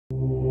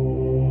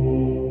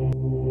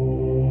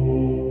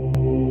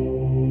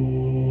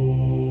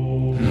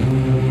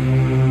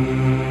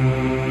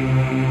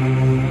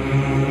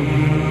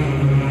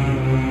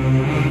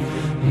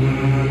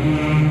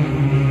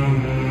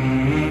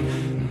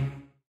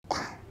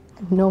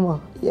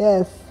Normal,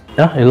 yes.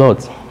 Yeah, a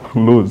lot.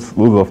 Loads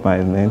of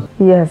times, man.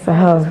 Yes, I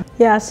have.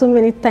 Yeah, so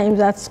many times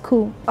at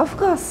school. Of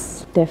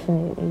course.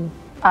 Definitely.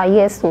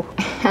 Yes, so.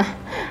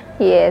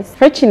 Yes.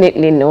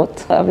 Fortunately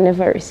not. I've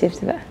never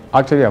received that.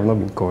 Actually, I've not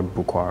been called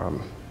Boko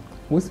Haram.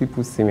 Most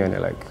people see me and they're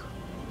like,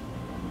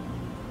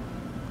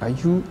 are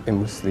you a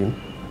Muslim?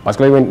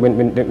 Particularly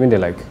when they're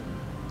like,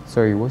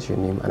 sorry, what's your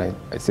name? And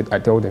I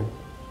tell them,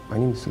 my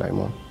name is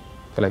Sulaiman.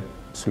 They're like,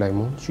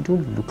 Sulaiman, you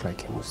don't look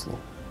like a Muslim.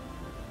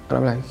 And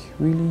I'm like,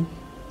 really?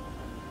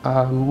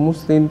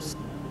 Muslims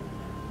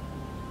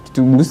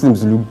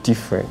look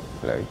different.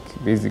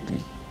 Like,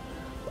 basically,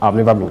 I've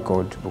never been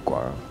called Boko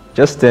Haram.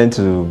 Just tend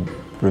to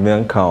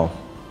remain calm.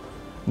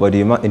 But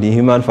the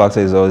human factor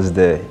is always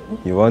there.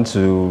 You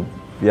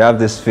have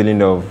this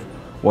feeling of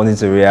wanting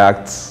to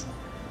react,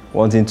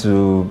 wanting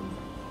to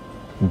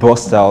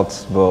burst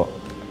out, but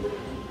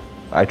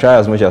I try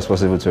as much as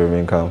possible to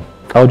remain calm.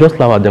 I'll just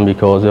laugh at them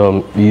because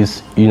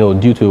it's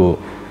due to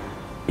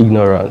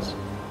ignorance.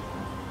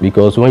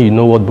 Because when you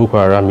know what Boko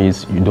Haram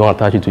is, you don't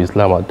attach it to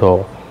Islam at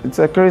all. It's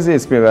a crazy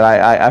experience.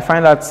 I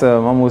find that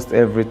almost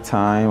every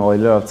time or a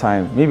lot of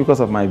time, maybe because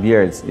of my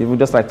beard. Even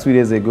just like 2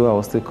 days ago, I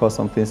was still called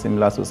something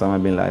similar to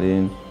Osama bin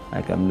Laden,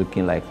 like I'm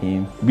looking like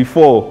him.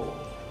 Before,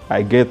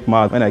 I get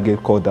mad when I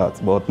get called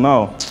that, but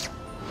now,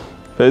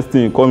 first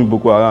thing, you call me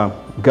Boko Haram.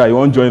 Guy, you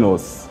won't join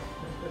us.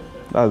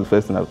 That's the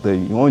first thing I'll tell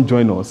you. You won't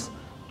join us.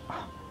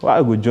 Why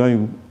I go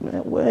join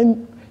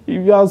you?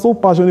 If you are so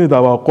passionate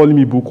about calling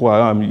me Boko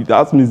Haram,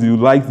 that means you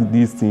like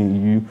this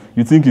thing,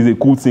 you think it's a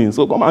cool thing.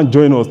 So come and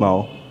join us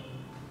now.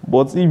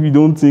 But if you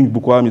don't think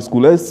Boko Haram is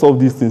cool, let's solve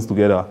these things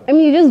together. I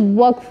mean, you just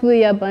walk through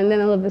your and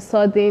then all of a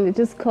sudden they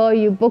just call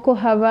you Boko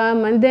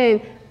Haram, and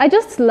then I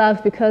just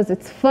laugh because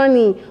it's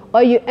funny.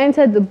 Or you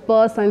enter the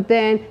bus and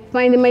then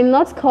fine, they might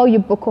not call you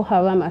Boko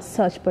Haram as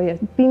such, but you're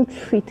being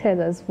treated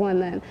as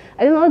one. And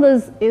I don't know,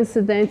 those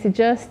incidents,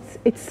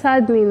 it's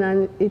saddening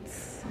and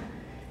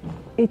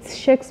it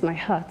shakes my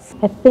heart.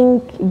 I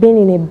think being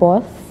in a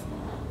bus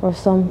or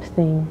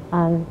something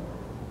and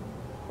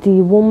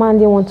the woman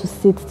didn't want to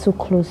sit too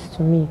close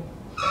to me.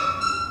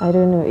 I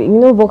don't know. You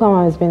know, Boko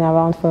Haram has been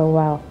around for a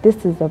while.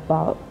 This is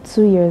about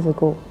 2 years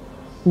ago.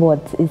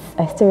 But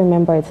I still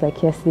remember it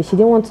like yesterday. She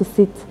didn't want to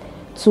sit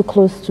too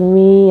close to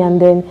me,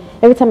 and then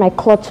every time I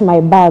clutch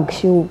my bag,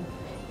 she would,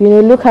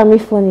 look at me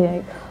funny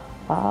like,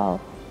 wow.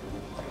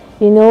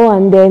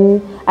 And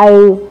then I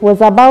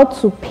was about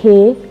to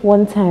pay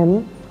one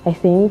time, I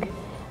think,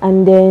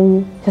 and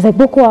then she was like,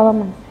 Boko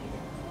Haram.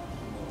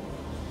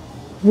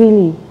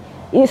 Really?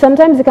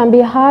 Sometimes it can be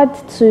hard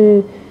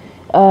to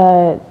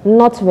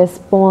not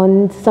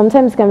respond.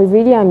 Sometimes it can be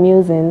really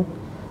amusing.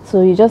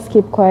 So you just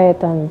keep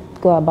quiet and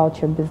go about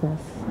your business.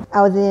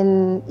 I was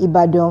in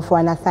Ibadan for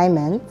an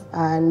assignment,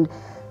 and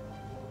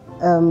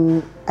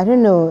I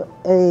don't know,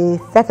 a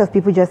set of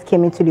people just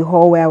came into the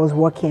hall where I was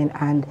working,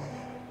 and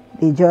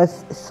they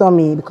just saw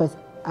me because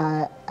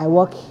I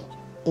work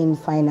in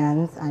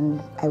finance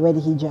and I wear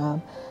the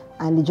hijab.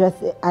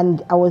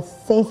 And I was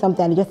saying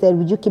something, and they just said,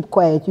 would you keep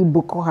quiet, you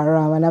Boko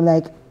Haram? And I'm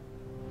like,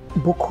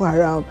 Boko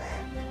Haram?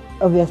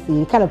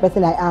 Obviously, the kind of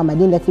person I am, I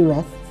didn't let it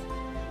rest.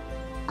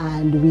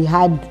 And we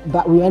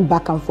went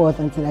back and forth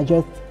until I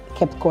just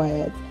kept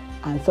quiet,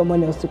 and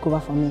someone else took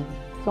over for me.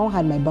 Someone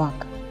had my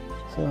back.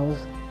 So I was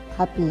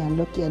happy and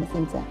lucky at the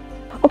same time.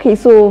 Okay,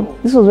 so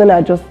this was when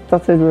I just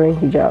started wearing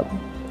hijab.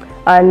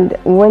 And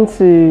went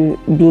to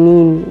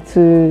Benin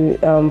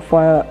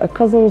for a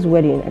cousin's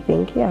wedding, I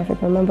think. Yeah,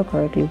 if I remember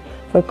correctly,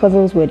 for a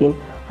cousin's wedding.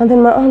 And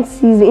then my aunt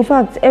sees it. In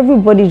fact,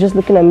 everybody just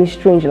looking at me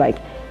strange, like,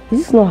 is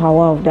this not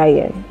Hawa of that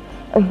year?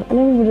 And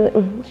everybody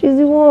like, she's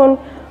the one.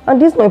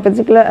 And this my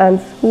particular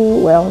aunt,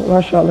 who, well,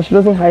 mashallah, she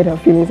doesn't hide her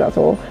feelings at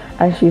all.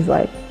 And she's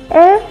like,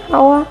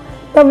 Hawa,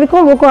 you've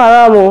become Boko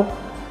Haram.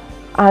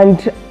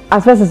 And at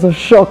first it's a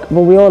shock,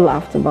 but we all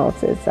laughed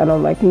about it. And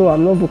I'm like, no,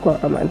 I'm not Boko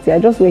Haram, auntie. I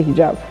just wear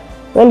hijab.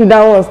 When did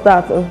that one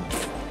start?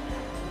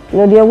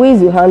 There are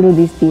ways you handle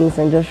these things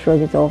and just shrug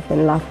it off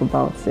and laugh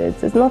about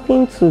it. It's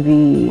nothing to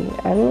be,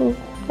 I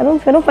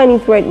don't find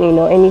it threatening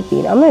or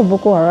anything. I'm not a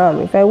Boko Haram.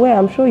 If I were,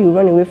 I'm sure you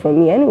run away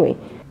from me anyway.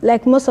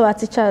 Like most of our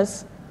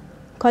teachers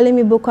calling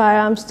me Boko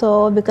Haram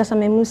because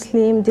I'm a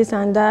Muslim, this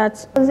and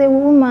that. As a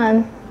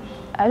woman,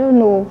 I don't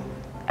know.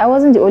 I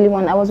wasn't the only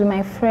one. I was with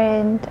my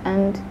friend,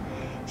 and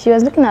she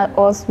was looking at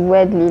us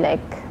weirdly,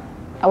 like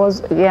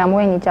I'm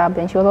wearing hijab,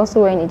 and she was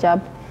also wearing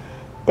hijab.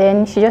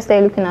 Then she just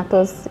started looking at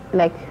us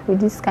like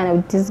with this kind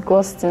of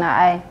disgust in her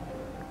eye.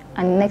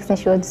 And the next thing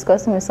she was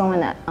discussing with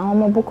someone that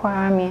I'm a Boko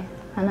Haram.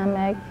 And I'm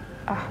like,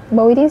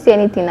 but we didn't say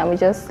anything, and we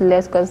just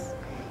left because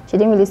she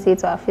didn't really say it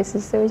to our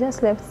faces, so we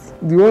just left.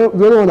 The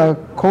only one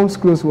that comes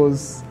close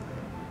was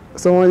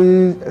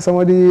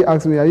somebody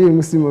asked me, are you a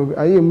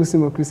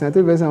Muslim or Christian? I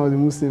told the person I was a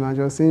Muslim, and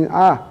she was saying,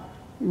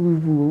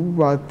 you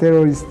are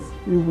terrorists,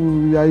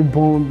 you are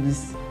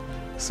bombs.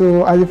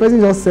 So as the person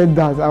just said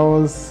that,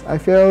 I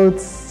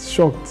felt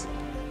shocked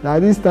that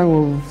at this time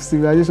of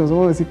civilization,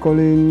 someone was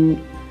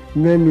calling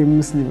me a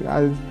Muslim.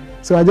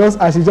 So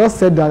as she just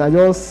said that,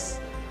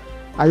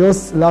 I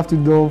just laughed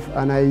it off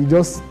and I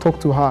just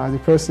talked to her as a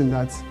person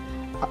that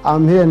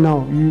I'm here now.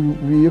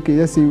 Okay,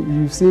 let's say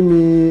you've seen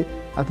me,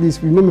 at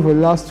least you know me for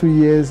the last 2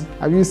 years.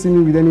 Have you seen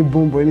me with any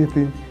bomb or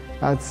anything?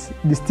 That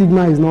the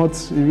stigma is not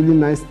really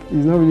nice.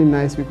 It's not really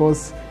nice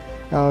because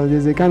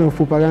there's a kind of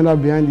propaganda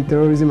behind the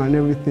terrorism and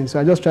everything. So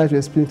I just tried to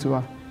explain to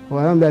her. But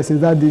I remember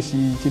since that day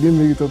she didn't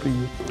bring it up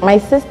again. My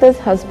sister's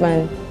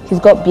husband, he's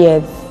got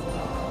beards,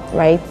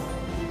 right?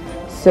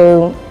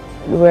 So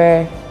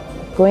we're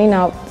going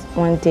out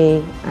one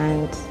day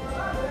and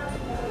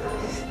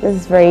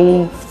this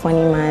very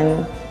funny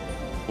man,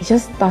 he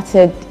just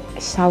started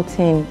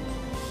shouting,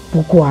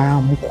 Boko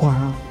Haram, Boko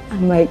Haram.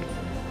 I'm like,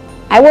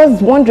 I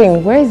was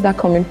wondering, where is that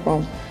coming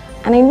from?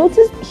 And I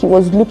noticed he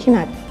was looking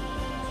at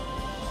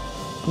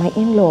my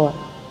in-law,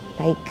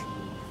 like,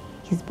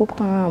 he's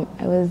Boko Haram.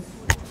 I was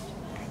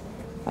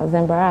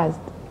embarrassed.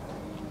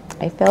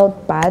 I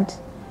felt bad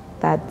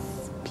that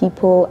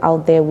people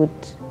out there would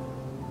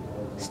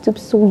stoop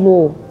so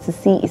low to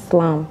see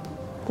Islam,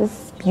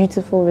 this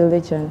beautiful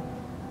religion,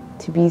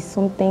 to be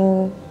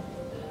something,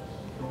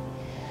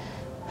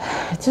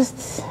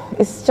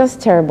 it's just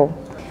terrible.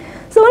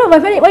 So one of my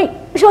friends,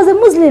 she was a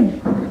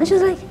Muslim, and she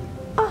was like,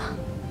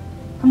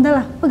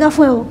 Alhamdulillah,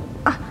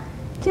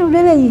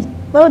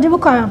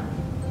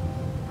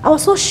 I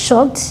was so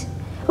shocked.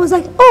 I was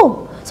like,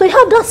 oh, so you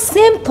have that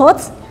same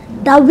thought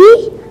that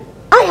me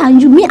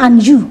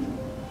and you,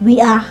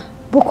 we are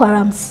Boko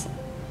Harams.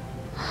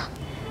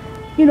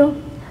 You know,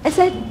 I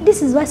said,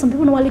 this is why some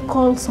people normally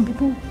call some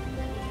people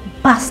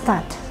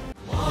bastard.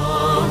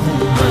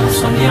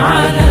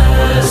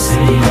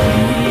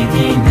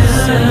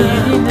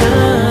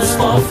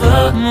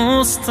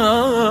 مصطفى